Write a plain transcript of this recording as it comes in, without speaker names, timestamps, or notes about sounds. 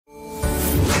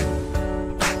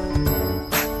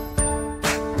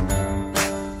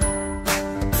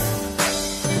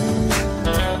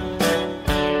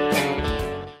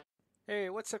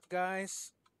What's up,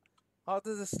 guys? How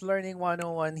does this Learning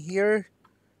 101 here?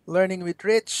 Learning with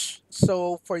Rich.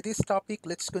 So, for this topic,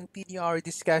 let's continue our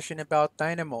discussion about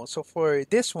Dynamo. So, for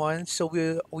this one,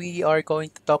 we are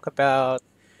going to talk about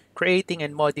creating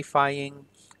and modifying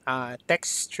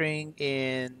text string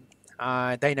in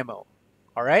Dynamo.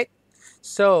 All right?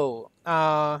 So,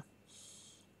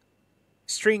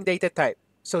 string data type.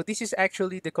 So this is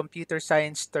actually the computer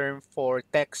science term for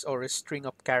text or a string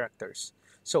of characters.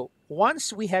 So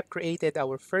once we have created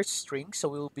our first string, so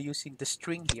we will be using the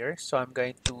string here. So I'm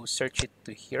going to search it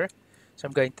to here. So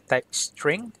I'm going to type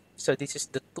string. So this is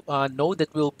the node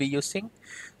that we'll be using.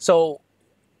 So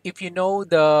if you know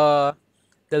the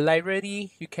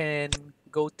library, you can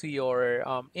go to your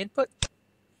input.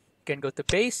 You can go to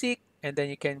basic, and then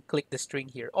you can click the string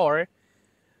here. Or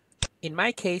in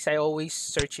my case, I always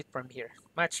search it from here,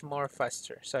 much more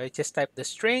faster. So I just type the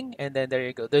string, and then there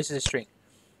you go. This is the string.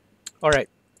 All right.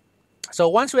 So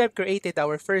once we have created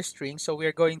our first string, so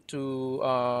we're going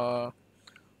to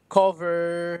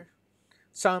cover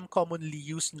some commonly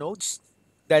used nodes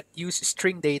that use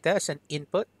string data as an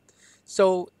input.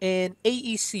 So in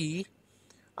AEC,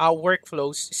 our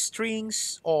workflows,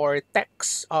 strings or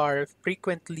text are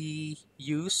frequently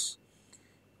used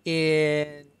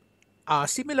in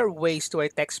similar ways to a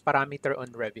text parameter on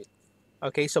Revit.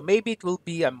 Okay, so maybe it will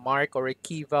be a mark or a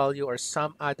key value or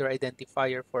some other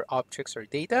identifier for objects or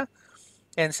data.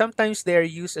 And sometimes they are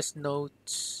used as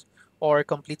nodes or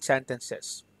complete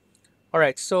sentences. All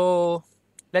right, so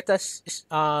let us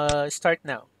start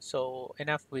now. So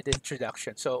enough with the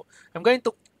introduction. So I'm going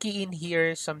to key in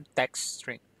here some text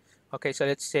string. Okay, so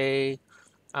let's say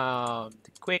the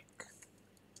quick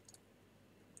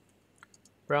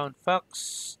brown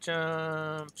fox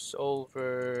jumps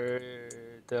over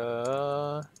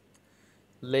the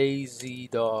lazy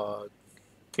dog.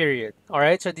 Period. All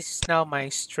right, so this is now my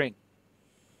string.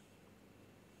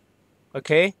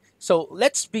 Okay, so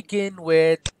let's begin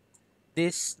with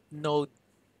this node.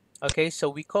 Okay, so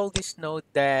we call this node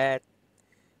that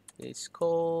is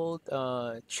called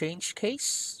change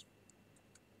case.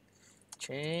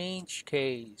 Change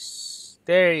case.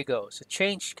 There you go. So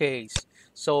change case.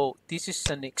 So this is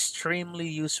an extremely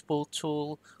useful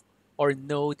tool or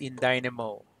node in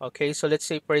Dynamo. Okay, so let's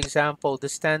say for example, the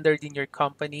standard in your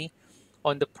company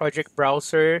on the project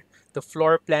browser, the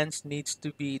floor plans names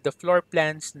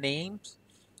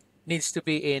needs to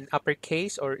be in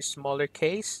uppercase or smaller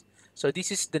case. So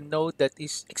this is the node that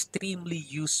is extremely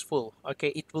useful. Okay,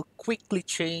 it will quickly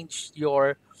change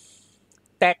your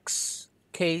text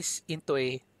case into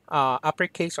a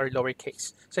uppercase or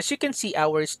lowercase. So as you can see,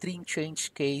 our string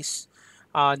change case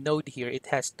node here, it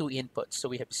has two inputs. So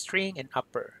we have string and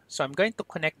upper. So I'm going to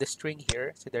connect the string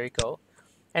here. So there you go.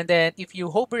 And then if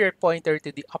you hover your pointer to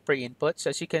the upper input, so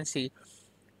as you can see,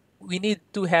 we need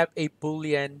to have a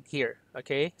boolean here.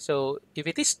 Okay, so if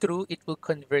it is true, it will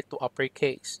convert to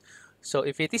uppercase. So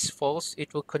if it is false,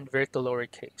 it will convert to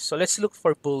lowercase. So let's look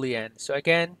for boolean. So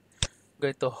again, I'm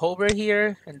going to hover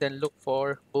here and then look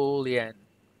for boolean.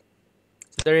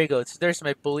 So there you go. So there's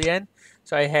my boolean.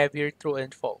 So I have here true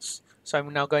and false. So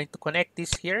I'm now going to connect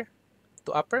this here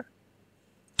to upper.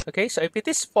 Okay, so if it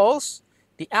is false,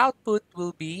 the output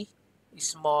will be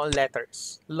small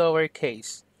letters,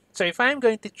 lowercase. So if I'm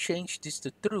going to change this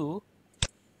to true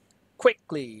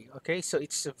quickly, okay, so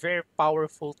it's a very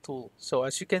powerful tool. So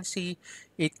as you can see,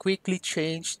 it quickly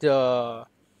changed the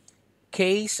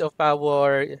case of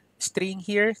our string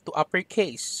here to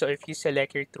uppercase. So if you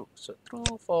select your true, so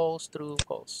true,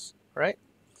 false, right?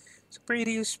 So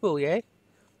pretty useful, yeah?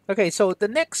 Okay, so the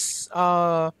next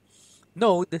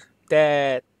node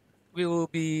that we will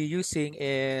be using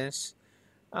is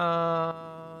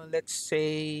let's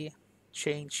say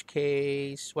change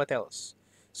case. What else?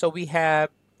 So we have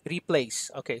replace.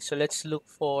 Okay, so let's look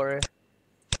for,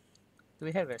 do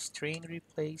we have a string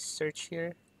replace search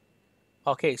here?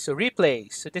 Okay, so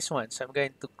replace. So this one. So I'm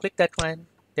going to click that one.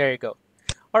 There you go.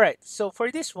 All right, so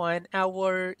for this one,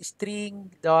 our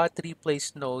string dot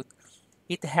replace node,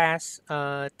 it has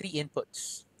three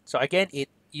inputs. So again, it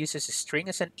uses a string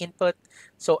as an input.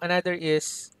 So another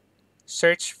is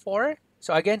search for.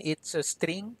 So again, it's a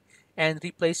string, and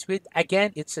replace with,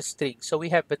 again, it's a string. So we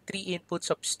have the three inputs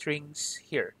of strings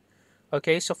here.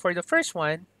 Okay, so for the first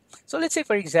one, so let's say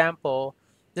for example,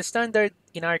 the standard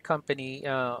in our company,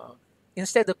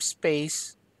 instead of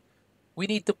space, we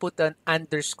need to put an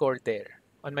underscore there.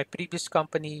 On my previous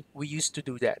company, we used to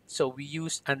do that. So we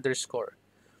use underscore.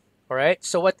 All right.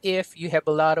 So what if you have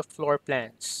a lot of floor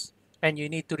plans and you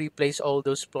need to replace all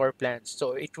those floor plans?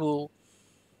 So it will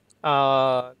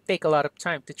take a lot of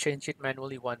time to change it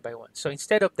manually one by one. So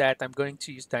instead of that, I'm going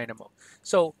to use Dynamo.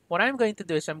 So what I'm going to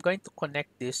do is I'm going to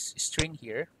connect this string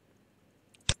here,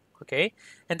 okay?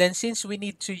 And then since we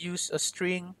need to use a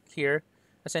string here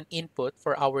as an input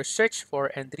for our search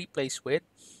for and replace with,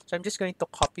 so I'm just going to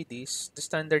copy this, the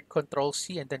standard Control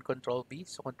C and then Control B.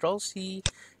 So Control C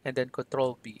and then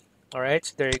Control B. All right,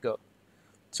 so there you go.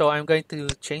 So I'm going to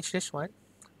change this one,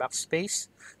 backspace.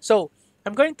 So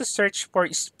I'm going to search for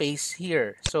space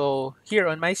here. So here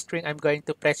on my string, I'm going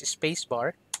to press space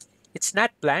bar. It's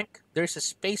not blank. There's a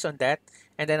space on that.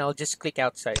 And then I'll just click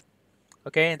outside.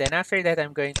 Okay, and then after that,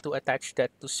 I'm going to attach that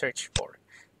to search for.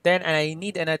 Then I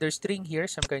need another string here.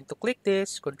 So I'm going to click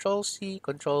this, Control C,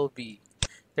 Control V.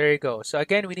 There you go. So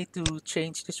again, we need to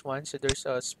change this one. So there's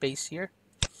a space here.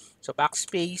 So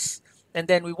backspace, and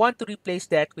then we want to replace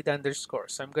that with underscore.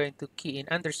 So I'm going to key in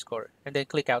underscore and then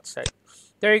click outside.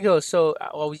 There you go. So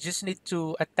well, we just need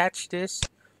to attach this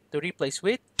to replace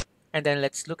with, and then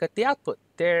let's look at the output.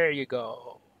 There you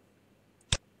go.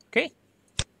 Okay,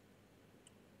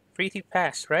 pretty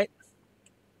fast, right?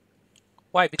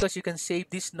 Why? Because you can save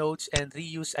these nodes and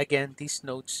reuse again these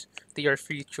nodes to your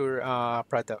future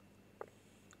product.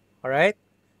 All right.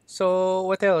 So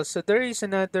what else? So there is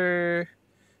another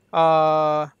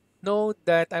uh, node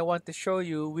that I want to show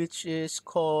you, which is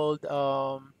called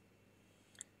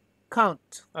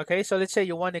count. Okay, so let's say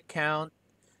you want to count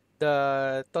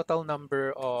the total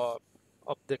number of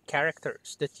the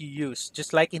characters that you use,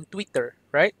 just like in Twitter,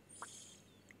 right?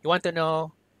 You want to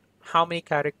know how many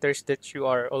characters that you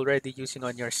are already using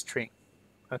on your string.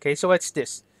 Okay, so what's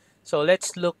this? So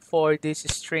let's look for this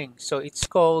string. So it's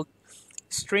called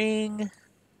string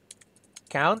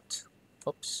count.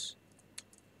 Oops.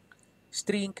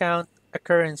 String count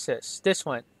occurrences. This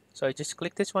one. So I just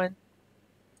click this one.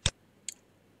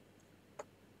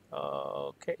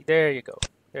 Okay, there you go.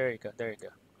 There you go. There you go.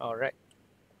 All right.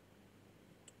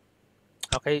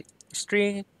 Okay,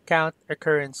 string count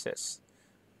occurrences.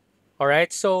 All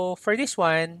right. So for this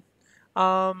one,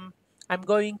 um, I'm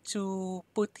going to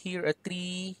put here a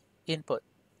three input.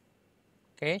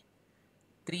 Okay,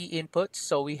 three inputs.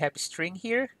 So we have string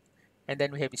here, and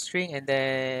then we have string, and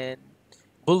then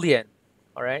boolean.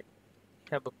 All right.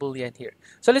 Have a boolean here.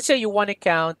 So let's say you want to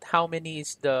count how many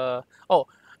is the, oh,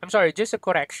 I'm sorry, just a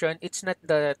correction. It's not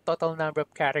the total number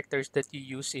of characters that you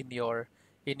use in your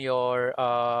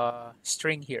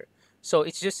string here. So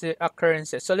it's just the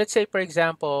occurrences. So let's say, for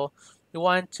example, you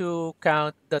want to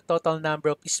count the total number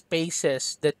of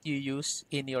spaces that you use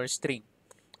in your string.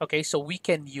 Okay, so we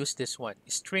can use this one,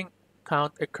 string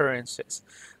count occurrences.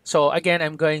 So again,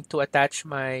 I'm going to attach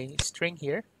my string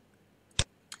here.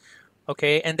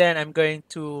 Okay, and then I'm going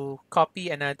to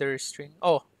copy another string.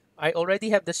 Oh, I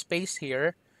already have the space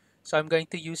here. So I'm going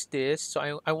to use this.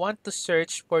 So I want to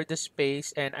search for the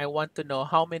space and I want to know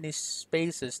how many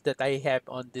spaces that I have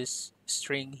on this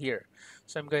string here.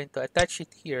 So I'm going to attach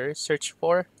it here, search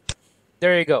for.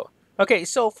 There you go. Okay,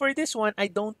 so for this one, I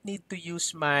don't need to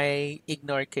use my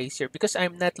ignore case here because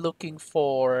I'm not looking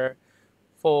for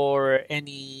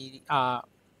any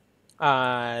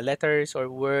letters or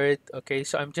word. Okay,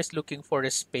 so I'm just looking for a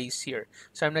space here,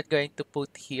 so I'm not going to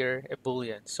put here a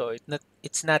boolean, so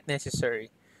it's not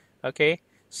necessary. Okay,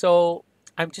 so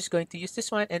I'm just going to use this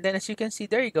one, and then as you can see,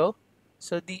 there you go.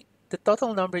 So the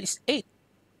total number is 8,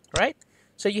 right?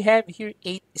 So you have here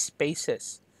 8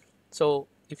 spaces. So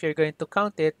if you're going to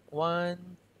count it,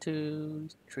 1 2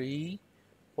 3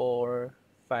 4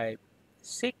 5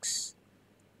 6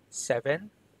 7,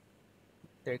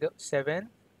 there you go, 7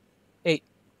 8.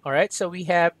 All right, so we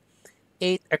have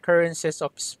 8 occurrences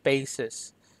of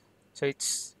spaces. So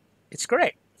it's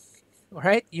correct. All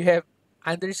right, you have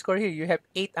underscore here. You have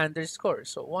 8 underscores.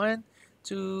 So 1,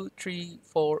 2, 3,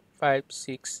 4, 5,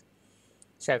 6,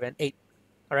 7, 8.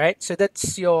 All right, so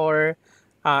that's your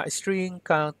string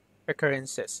count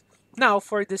occurrences. Now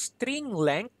for the string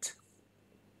length,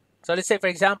 so let's say for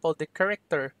example the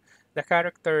character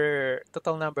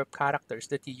total number of characters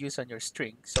that you use on your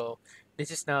string. So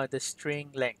this is now the string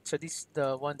length. So this is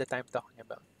the one that I'm talking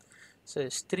about. So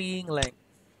string length.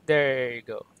 There you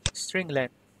go. String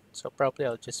length. So probably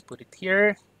I'll just put it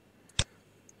here.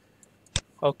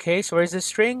 Okay, so where's the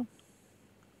string?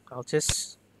 I'll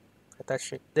just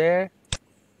attach it there.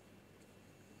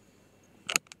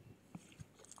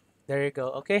 There you go.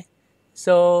 Okay.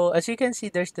 So as you can see,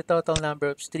 there's the total number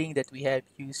of string that we have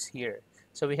used here.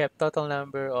 So we have total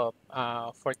number of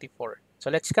 44. So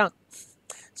let's count.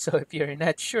 So if you're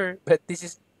not sure, but this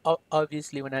is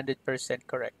obviously 100%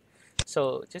 correct.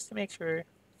 So just to make sure,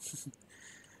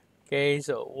 Okay,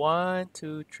 so 1,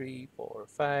 2, 3, 4,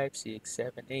 5, 6,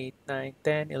 7, 8, 9,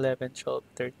 10, 11, 12,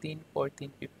 13,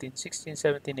 14, 15, 16,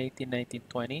 17, 18, 19,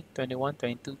 20, 21,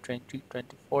 22, 23,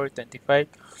 24, 25,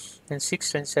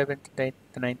 26, 27,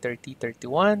 29, 30,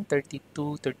 31,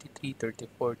 32, 33,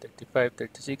 34, 35,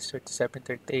 36, 37,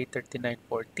 38, 39,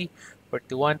 40,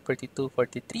 41, 42,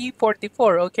 43,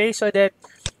 44. Okay, so that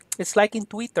it's like in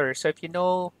Twitter. So if you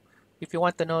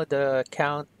want to know the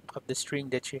count of the string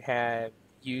that you have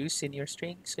used in your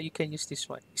string, so you can use this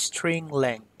one, string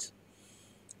length.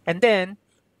 And then,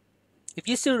 if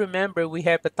you still remember, we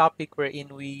have a topic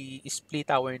wherein we split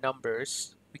our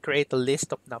numbers. We create a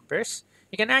list of numbers.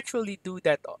 You can actually do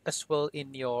that as well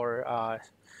in your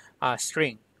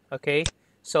string. Okay,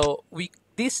 so we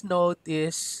this node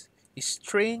is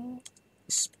string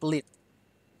split.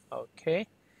 Okay,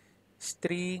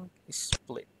 string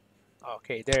split.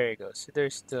 Okay, there you go. So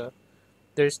there's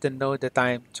the node that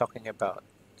I'm talking about.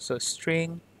 So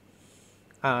string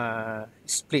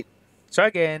split. So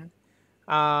again,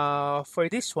 for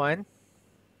this one,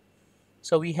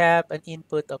 so we have an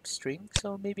input of string.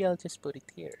 So maybe I'll just put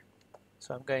it here.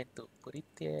 So I'm going to put it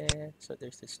there. So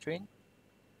there's the string.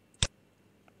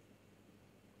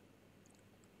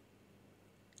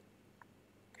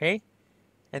 Okay.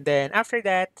 And then after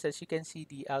that, as you can see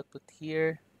the output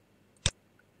here,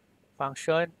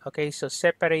 function. Okay, so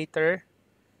separator.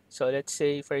 So let's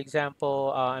say, for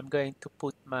example, I'm going to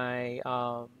put my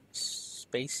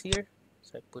space here.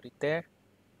 So I put it there.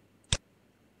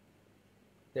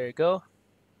 There you go.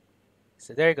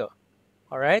 So there you go.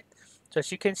 All right. So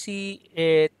as you can see,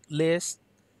 it lists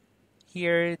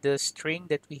here the string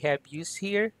that we have used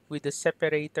here with the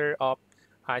separator of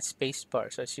space bar.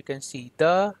 So as you can see,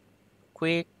 the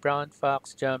quick brown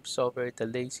fox jumps over the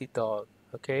lazy dog.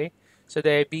 Okay. So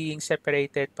they're being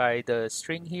separated by the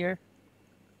string here.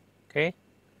 Okay.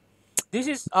 This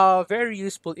is very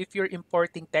useful if you're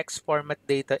importing text format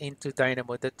data into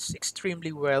Dynamo that's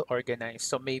extremely well organized.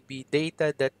 So maybe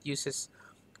data that uses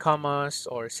commas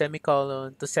or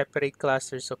semicolon to separate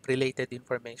clusters of related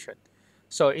information.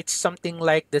 So it's something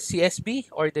like the CSV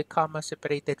or the comma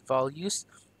separated values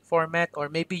format, or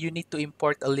maybe you need to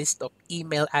import a list of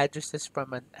email addresses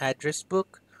from an address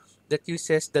book that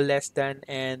uses the less than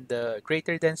and the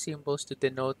greater than symbols to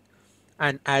denote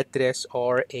an address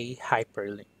or a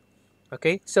hyperlink.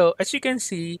 Okay, so as you can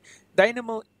see,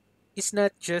 Dynamo is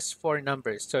not just for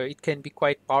numbers, so it can be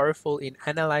quite powerful in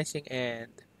analyzing and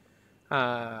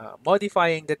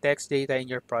modifying the text data in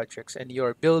your projects, and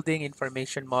you're building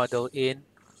information model in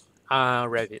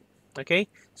Revit. Okay,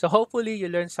 so hopefully you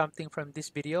learned something from this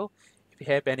video. If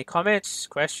you have any comments,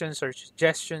 questions, or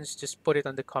suggestions, just put it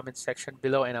on the comment section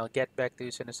below and I'll get back to you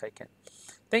as soon as I can.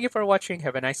 Thank you for watching.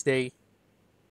 Have a nice day.